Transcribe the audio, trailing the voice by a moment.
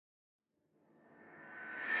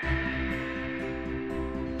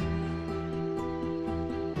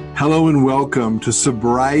Hello and welcome to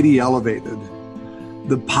Sobriety Elevated,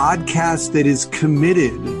 the podcast that is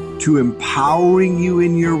committed to empowering you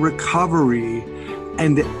in your recovery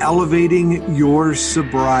and elevating your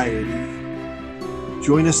sobriety.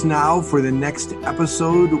 Join us now for the next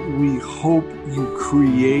episode. We hope you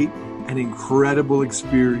create an incredible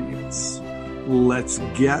experience. Let's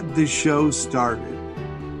get the show started.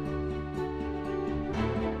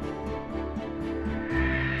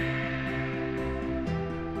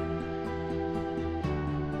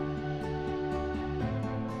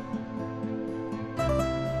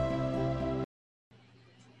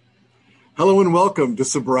 Hello and welcome to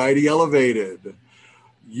Sobriety Elevated.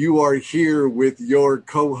 You are here with your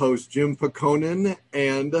co-host Jim Paconin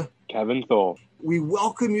and Kevin Thole. We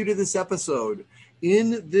welcome you to this episode.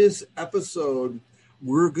 In this episode,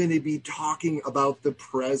 we're going to be talking about the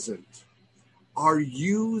present. Are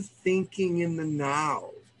you thinking in the now?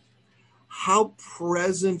 How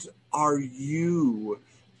present are you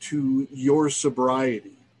to your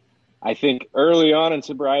sobriety? I think early on in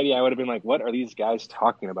sobriety, I would have been like, what are these guys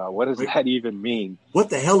talking about? What does that even mean? What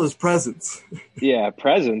the hell is presents? Yeah,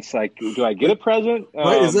 presents. Like, do I get a present?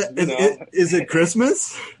 Right? Is it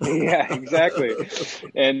Christmas? Yeah, exactly.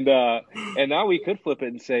 And now we could flip it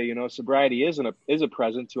and say, sobriety is a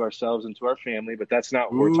present to ourselves and to our family, but that's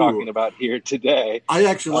not what we're talking about here today. I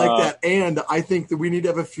actually like that. And I think that we need to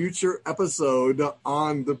have a future episode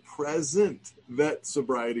on the present that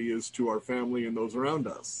sobriety is to our family and those around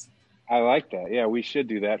us. I like that. Yeah, we should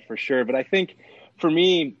do that for sure. But I think for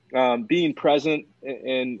me, being present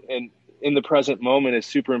and in the present moment is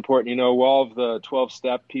super important. All of the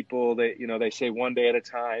 12-step people, they say one day at a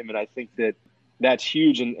time. And I think that's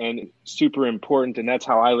huge and super important. And that's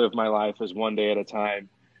how I live my life, is one day at a time.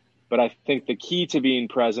 But I think the key to being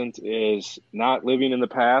present is not living in the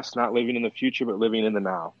past, not living in the future, but living in the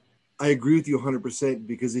now. I agree with you 100%,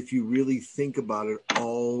 because if you really think about it,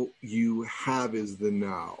 all you have is the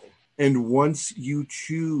now. And once you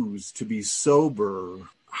choose to be sober,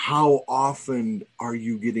 how often are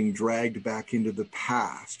you getting dragged back into the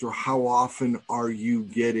past? Or how often are you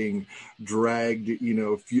getting dragged,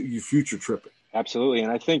 future tripping? Absolutely.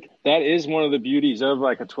 And I think that is one of the beauties of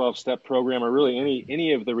like a 12-step program, or really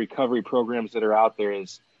any of the recovery programs that are out there,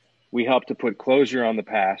 is we help to put closure on the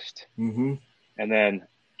past and then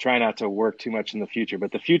try not to work too much in the future.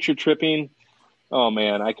 But the future tripping, oh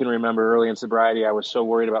man, I can remember early in sobriety, I was so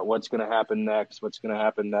worried about what's going to happen next. But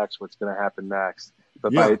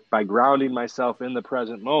by grounding myself in the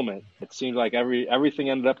present moment, it seemed like everything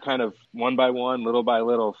ended up kind of one by one, little by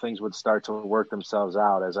little, things would start to work themselves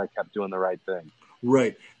out as I kept doing the right thing.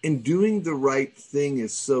 Right. And doing the right thing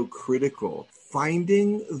is so critical.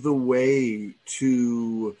 Finding the way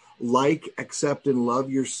to accept, and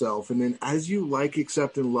love yourself. And then as you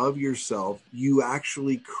accept, and love yourself, you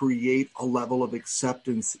actually create a level of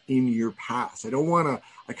acceptance in your past.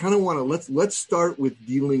 Let's start with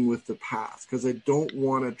dealing with the past, because I don't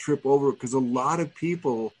want to trip over, because a lot of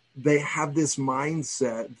people, they have this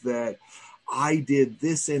mindset that I did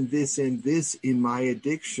this and this and this in my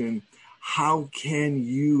addiction. How can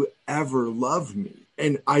you ever love me?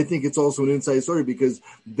 And I think it's also an inside story, because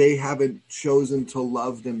they haven't chosen to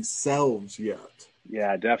love themselves yet.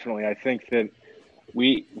 Yeah, definitely. I think that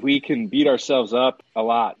we can beat ourselves up a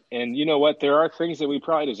lot. And you know what? There are things that we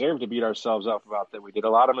probably deserve to beat ourselves up about, that we did a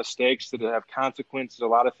lot of mistakes that have consequences, a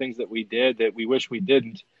lot of things that we did that we wish we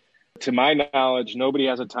didn't. To my knowledge, nobody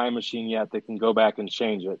has a time machine yet that can go back and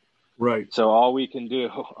change it. Right. So all we can do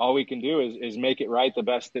is make it right the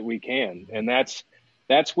best that we can. And that's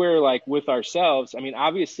where, like, with ourselves, I mean,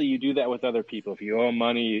 obviously you do that with other people. If you owe them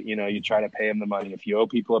money, you try to pay them the money. If you owe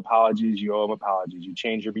people apologies, you owe them apologies. You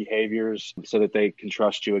change your behaviors so that they can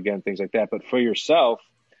trust you again, things like that. But for yourself,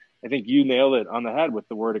 I think you nailed it on the head with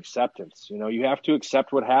the word acceptance. You have to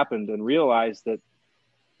accept what happened and realize that,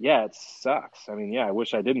 yeah, it sucks. I mean, yeah, I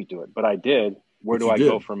wish I didn't do it, but I did. Where do I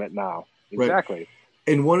go from it now? Exactly. Right.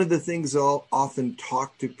 And one of the things I'll often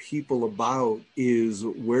talk to people about is,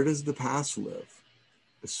 where does the past live?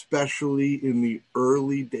 Especially in the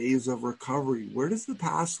early days of recovery. Where does the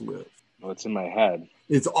past live? Well, it's in my head.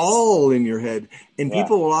 It's all in your head. And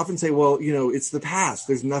people will often say, well, it's the past.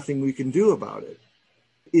 There's nothing we can do about it.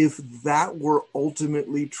 If that were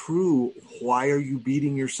ultimately true, why are you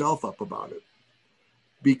beating yourself up about it?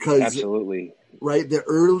 Because, absolutely, right, the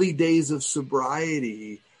early days of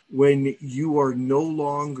sobriety, when you are no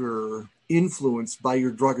longer influenced by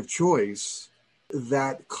your drug of choice,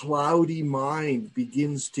 that cloudy mind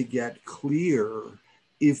begins to get clear.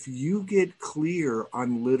 If you get clear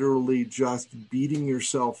on literally just beating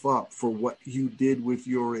yourself up for what you did with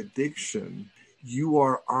your addiction, you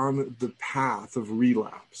are on the path of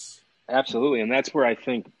relapse. Absolutely. And that's where I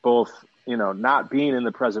think both, not being in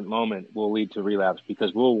the present moment will lead to relapse,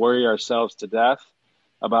 because we'll worry ourselves to death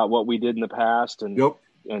about what we did in the past, and Yep.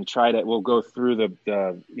 we'll go through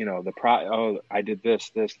I did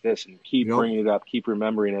this, and keep Yep. bringing it up, keep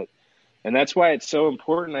remembering it. And that's why it's so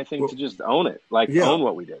important, I think, to just own it, own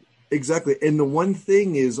what we did. Exactly. And the one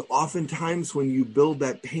thing is, oftentimes when you build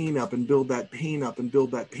that pain up and build that pain up and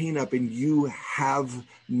build that pain up, and you have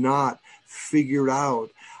not figured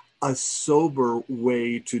out a sober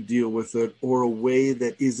way to deal with it, or a way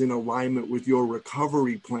that is in alignment with your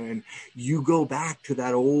recovery plan, you go back to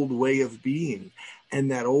that old way of being.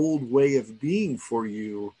 And that old way of being for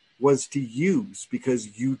you was to use,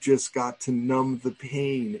 because you just got to numb the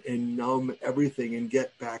pain and numb everything and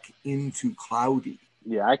get back into cloudy.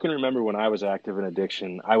 Yeah, I can remember when I was active in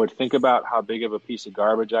addiction, I would think about how big of a piece of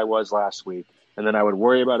garbage I was last week. And then I would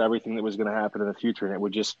worry about everything that was going to happen in the future.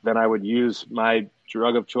 And then I would use my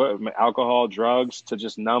drug of choice, alcohol, drugs, to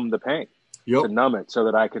just numb the pain, to numb it so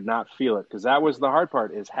that I could not feel it. Because that was the hard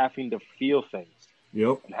part, is having to feel things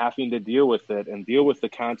and having to deal with it and deal with the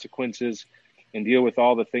consequences and deal with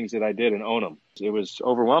all the things that I did and own them. It was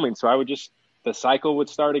overwhelming. So the cycle would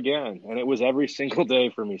start again. And it was every single day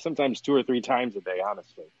for me, sometimes 2 or 3 times a day,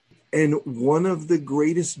 honestly. And one of the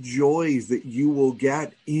greatest joys that you will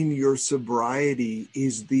get in your sobriety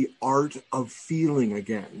is the art of feeling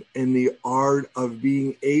again, and the art of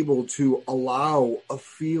being able to allow a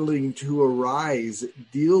feeling to arise,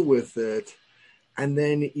 deal with it, and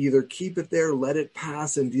then either keep it there, let it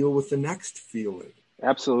pass, and deal with the next feeling.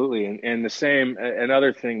 Absolutely. And the same,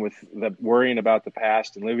 another thing with the worrying about the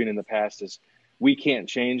past and living in the past is we can't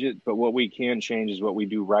change it, but what we can change is what we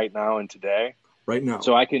do right now and today. Right now.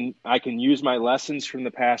 So I can use my lessons from the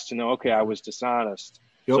past to know, okay, I was dishonest.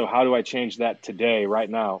 So how do I change that today, right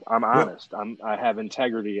now? I'm honest. I have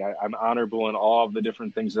integrity. I'm honorable in all of the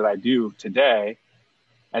different things that I do today.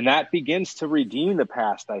 And that begins to redeem the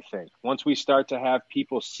past, I think. Once we start to have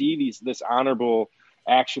people see this honorable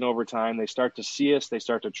action over time, they start to see us, they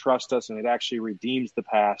start to trust us, and it actually redeems the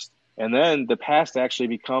past. And then the past actually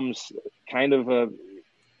becomes kind of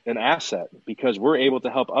an asset, because we're able to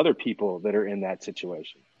help other people that are in that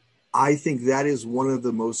situation. I think that is one of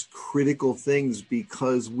the most critical things,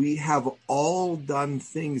 because we have all done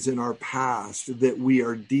things in our past that we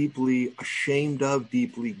are deeply ashamed of,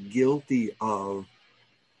 deeply guilty of.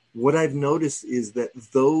 What I've noticed is that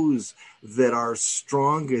those that are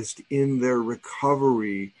strongest in their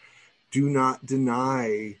recovery do not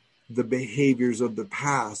deny the behaviors of the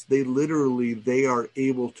past. They are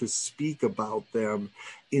able to speak about them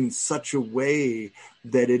in such a way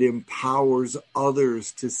that it empowers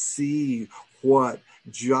others to see what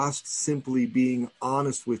just simply being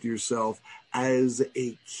honest with yourself as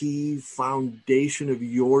a key foundation of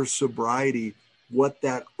your sobriety, what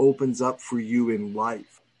that opens up for you in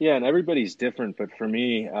life. Yeah, and everybody's different, but for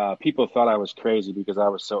me, people thought I was crazy because I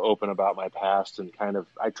was so open about my past, and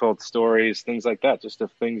I told stories, things like that, just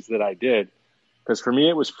of things that I did. Because for me,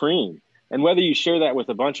 it was freeing. And whether you share that with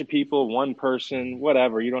a bunch of people, one person,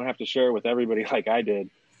 whatever, you don't have to share it with everybody like I did.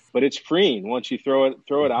 But it's freeing once you throw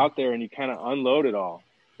it out there and you kind of unload it all.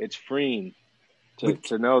 It's freeing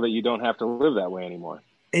to know that you don't have to live that way anymore.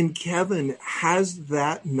 And Kevin, has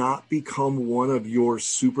that not become one of your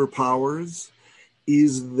superpowers?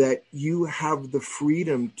 Is that you have the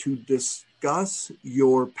freedom to discuss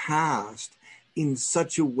your past in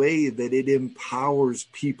such a way that it empowers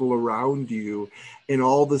people around you. And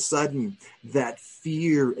all of a sudden, that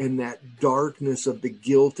fear and that darkness of the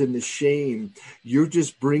guilt and the shame, you're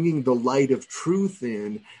just bringing the light of truth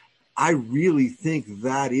in. I really think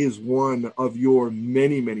that is one of your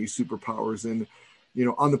many, many superpowers. And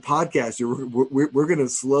on the podcast, we're going to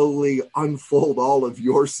slowly unfold all of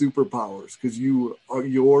your superpowers, because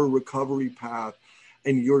your recovery path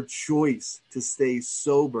and your choice to stay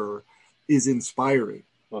sober is inspiring.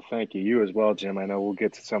 Well, thank you. You as well, Jim. I know we'll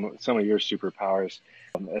get to some of your superpowers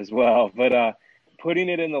as well. But putting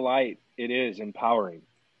it in the light, it is empowering.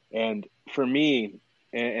 And for me,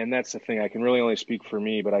 and that's the thing, I can really only speak for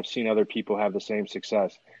me, but I've seen other people have the same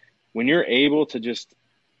success. When you're able to just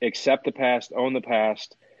accept the past, own the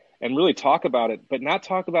past, and really talk about it, but not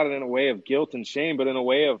talk about it in a way of guilt and shame, but in a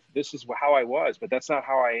way of, this is how I was, but that's not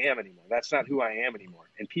how I am anymore. That's not who I am anymore.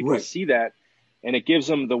 And people see that, and it gives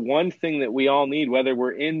them the one thing that we all need, whether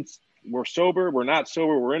we're sober, we're not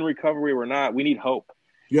sober, we're in recovery, we're not, we need hope.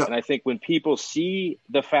 Yeah. And I think when people see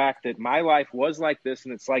the fact that my life was like this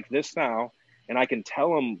and it's like this now, and I can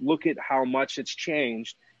tell them, look at how much it's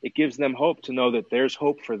changed, it gives them hope to know that there's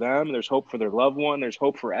hope for them, there's hope for their loved one, there's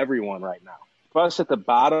hope for everyone right now. us at the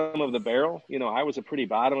bottom of the barrel, I was a pretty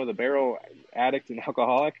bottom of the barrel addict and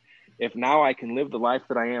alcoholic. If now I can live the life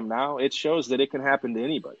that I am now, it shows that it can happen to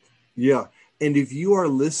anybody. Yeah. And if you are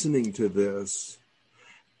listening to this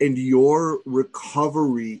and your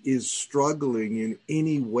recovery is struggling in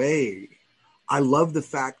any way, I love the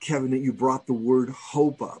fact, Kevin, that you brought the word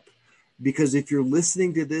hope up. Because if you're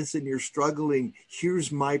listening to this and you're struggling,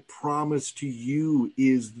 here's my promise to you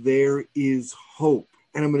is there is hope.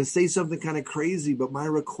 And I'm going to say something kind of crazy, but my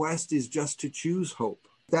request is just to choose hope.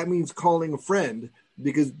 That means calling a friend,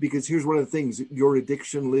 because here's one of the things: your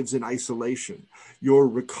addiction lives in isolation. Your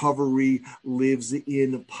recovery lives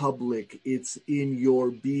in public. It's in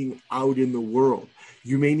your being out in the world.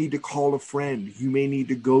 You may need to call a friend. You may need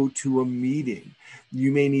to go to a meeting.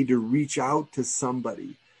 You may need to reach out to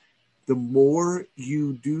somebody. The more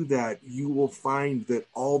you do that, you will find that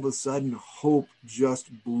all of a sudden hope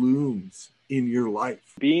just blooms in your life.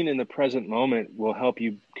 Being in the present moment will help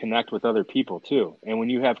you connect with other people too. And when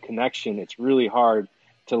you have connection, it's really hard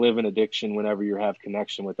to live in addiction whenever you have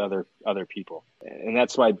connection with other people. And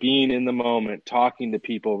that's why being in the moment, talking to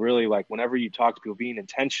people, really, like whenever you talk to people, being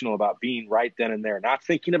intentional about being right then and there, not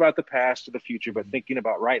thinking about the past or the future, but thinking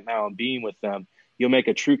about right now and being with them, you'll make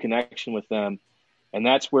a true connection with them. And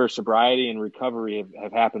that's where sobriety and recovery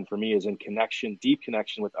have happened for me, is in connection, deep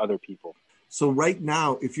connection with other people. So right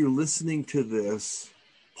now, if you're listening to this,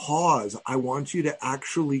 pause. I want you to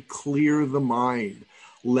actually clear the mind.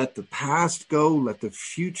 Let the past go. Let the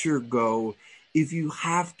future go. If you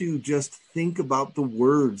have to, just think about the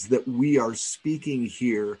words that we are speaking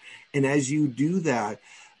here. And as you do that,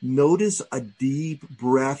 notice a deep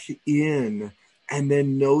breath in, and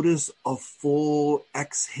then notice a full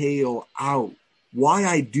exhale out. Why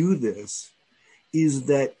I do this is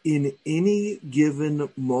that in any given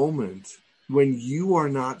moment, when you are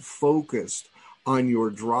not focused on your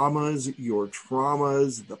dramas, your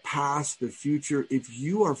traumas, the past, the future, if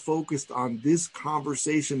you are focused on this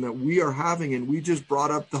conversation that we are having, and we just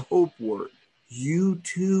brought up the hope word, you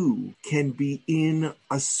too can be in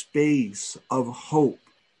a space of hope.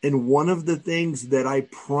 And one of the things that I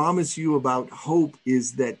promise you about hope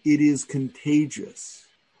is that it is contagious.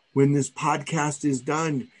 When this podcast is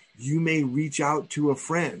done, you may reach out to a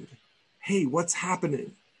friend. Hey, what's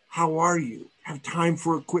happening? How are you? Have time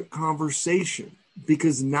for a quick conversation.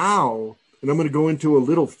 Because now, and I'm going to go into a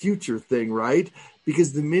little future thing, right?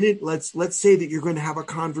 Because the minute, let's say that you're going to have a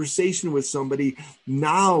conversation with somebody,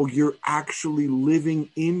 now you're actually living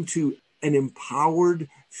into an empowered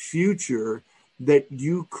future that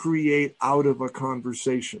you create out of a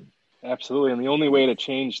conversation. Absolutely. And the only way to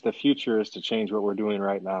change the future is to change what we're doing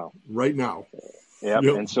right now. Right now. Yep.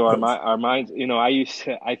 And so our minds,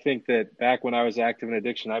 I think that back when I was active in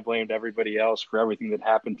addiction, I blamed everybody else for everything that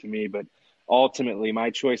happened to me. But ultimately, my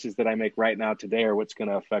choices that I make right now today are what's going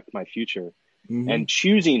to affect my future. Mm-hmm. And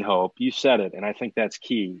choosing hope, you said it, and I think that's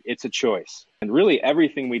key. It's a choice. And really,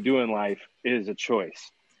 everything we do in life is a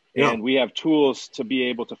choice. Yeah. And we have tools to be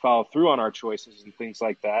able to follow through on our choices and things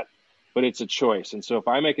like that. But it's a choice. And so if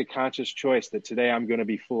I make a conscious choice that today I'm going to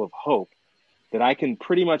be full of hope, that I can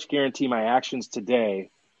pretty much guarantee my actions today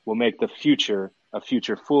will make the future a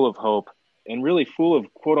future full of hope and really full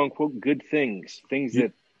of quote unquote good things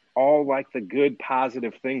that all like the good,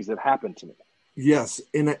 positive things that happen to me. Yes.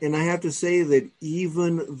 And I have to say that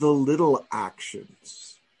even the little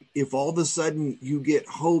actions, if all of a sudden you get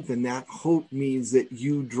hope, and that hope means that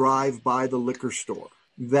you drive by the liquor store,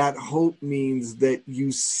 that hope means that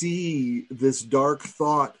you see this dark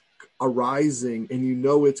thought arising and you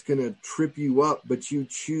know it's going to trip you up, but you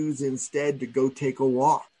choose instead to go take a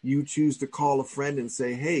walk. You choose to call a friend and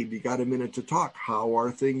say, hey, you got a minute to talk? How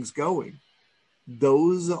are things going?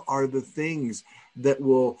 Those are the things that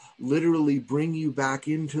will literally bring you back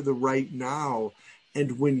into the right now.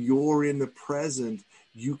 And when you're in the present,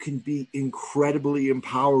 you can be incredibly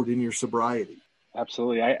empowered in your sobriety.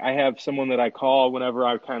 Absolutely. I have someone that I call whenever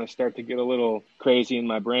I kind of start to get a little crazy in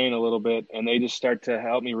my brain a little bit, and they just start to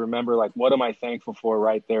help me remember, like, what am I thankful for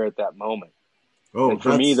right there at that moment? Oh, and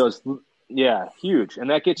for me, huge. And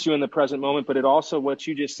that gets you in the present moment. But it also, what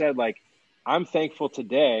you just said, like, I'm thankful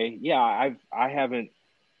today. Yeah, I haven't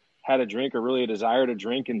had a drink or really a desire to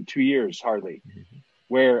drink in 2 years, hardly. Mm-hmm.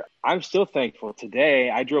 Where I'm still thankful today.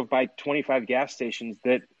 I drove by 25 gas stations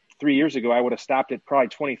that 3 years ago, I would have stopped at probably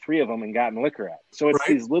 23 of them and gotten liquor at. So it's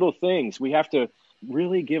these little things. We have to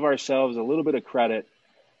really give ourselves a little bit of credit.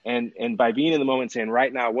 And by being in the moment saying,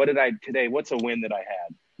 right now, what's a win that I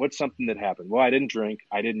had? What's something that happened? Well, I didn't drink.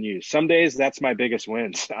 I didn't use. Some days that's my biggest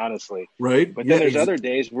wins, honestly. Right. But then there's other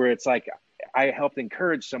days where it's like, I helped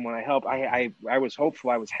encourage someone. I was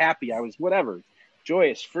hopeful. I was happy. I was whatever.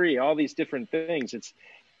 joyous, free, all these different things.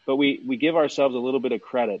 But we give ourselves a little bit of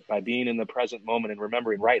credit by being in the present moment and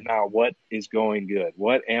remembering right now what is going good.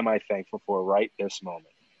 What am I thankful for right this moment?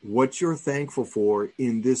 What you're thankful for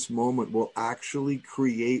in this moment will actually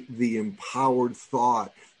create the empowered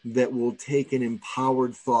thought that will take an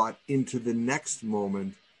empowered thought into the next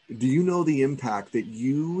moment. Do you know the impact that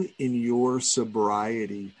you in your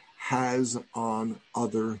sobriety has on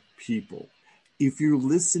other people? If you're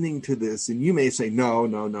listening to this and you may say, no,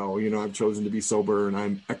 I've chosen to be sober and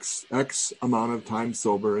I'm X amount of time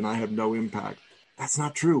sober and I have no impact. That's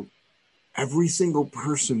not true. Every single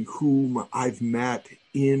person whom I've met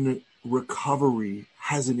in recovery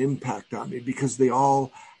has an impact on me because they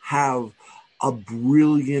all have a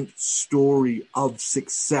brilliant story of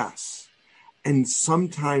success. And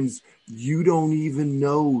sometimes you don't even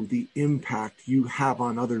know the impact you have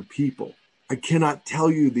on other people. I cannot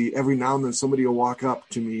tell you every now and then somebody will walk up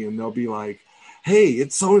to me and they'll be like, hey,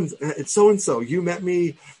 it's so-and-so. You met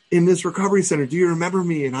me in this recovery center. Do you remember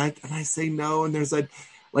me? And I say no. And there's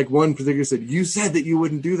like one particular said, you said that you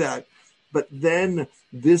wouldn't do that. But then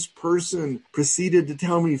this person proceeded to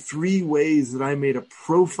tell me 3 ways that I made a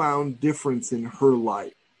profound difference in her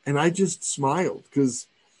life. And I just smiled because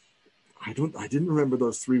I didn't remember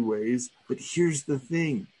those 3 ways. But here's the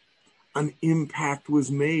thing. An impact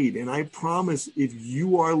was made. And I promise if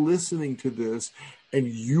you are listening to this and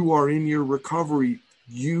you are in your recovery,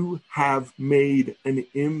 you have made an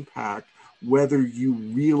impact, whether you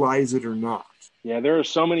realize it or not. Yeah, there are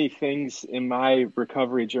so many things in my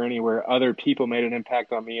recovery journey where other people made an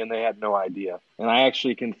impact on me and they had no idea. And I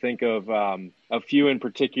actually can think of a few in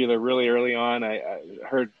particular. Really early on, I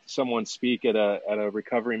heard someone speak at a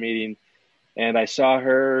recovery meeting, and I saw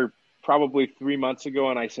her probably 3 months ago,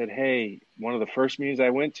 and I said, hey, one of the first meetings I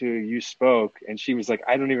went to, you spoke. And she was like,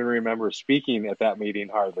 I don't even remember speaking at that meeting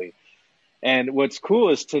hardly. And what's cool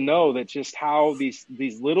is to know that just how these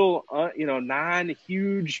little,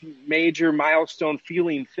 non-huge major milestone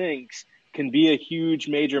feeling things can be a huge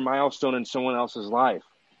major milestone in someone else's life.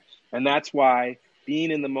 And that's why being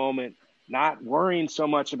in the moment, not worrying so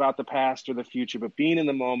much about the past or the future, but being in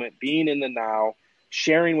the moment, being in the now,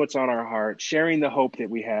 sharing what's on our heart, sharing the hope that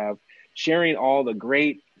we have, sharing all the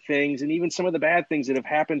great things and even some of the bad things that have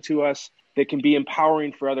happened to us that can be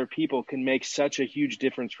empowering for other people can make such a huge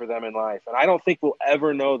difference for them in life. And I don't think we'll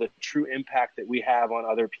ever know the true impact that we have on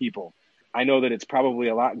other people. I know that it's probably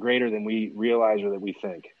a lot greater than we realize or that we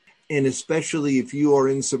think. And especially if you are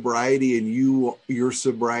in sobriety and your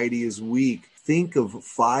sobriety is weak, think of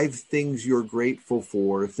 5 things you're grateful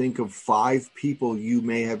for. Think of 5 people you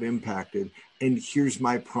may have impacted. And here's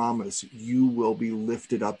my promise, you will be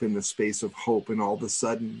lifted up in the space of hope. And all of a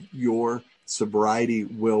sudden, your sobriety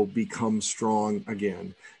will become strong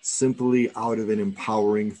again, simply out of an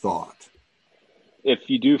empowering thought. If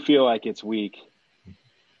you do feel like it's weak,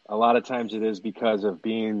 a lot of times it is because of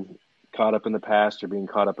being caught up in the past or being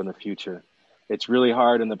caught up in the future. It's really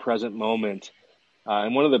hard in the present moment.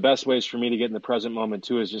 And one of the best ways for me to get in the present moment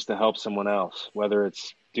too is just to help someone else, whether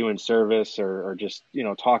it's doing service or just,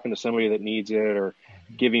 talking to somebody that needs it or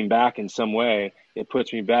giving back in some way. It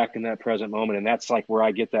puts me back in that present moment. And that's like where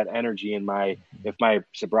I get that energy if my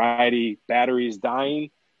sobriety battery is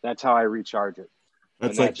dying, that's how I recharge it.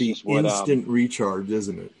 That's like the instant recharge,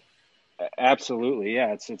 isn't it? Absolutely.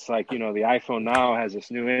 Yeah. It's like, the iPhone now has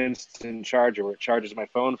this new instant charger where it charges my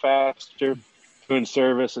phone faster. Doing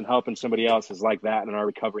service and helping somebody else is like that in our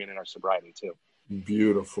recovery and in our sobriety too.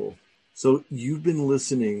 Beautiful. So you've been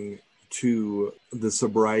listening to the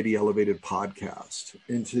Sobriety Elevated podcast.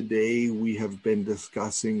 And today we have been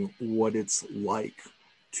discussing what it's like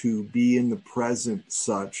to be in the present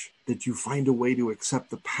such that you find a way to accept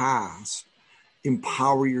the past,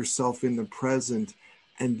 empower yourself in the present,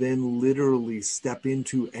 and then literally step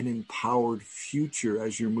into an empowered future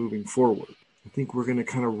as you're moving forward. I think we're going to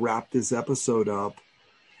kind of wrap this episode up.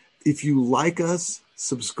 If you like us,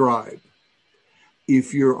 subscribe.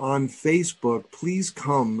 If you're on Facebook, please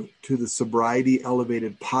come to the Sobriety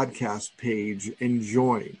Elevated podcast page and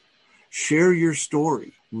join. Share your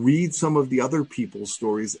story. Read some of the other people's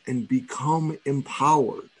stories and become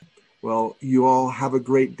empowered. Well, you all have a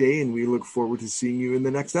great day, and we look forward to seeing you in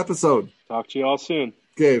the next episode. Talk to you all soon.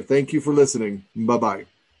 Okay, thank you for listening. Bye-bye.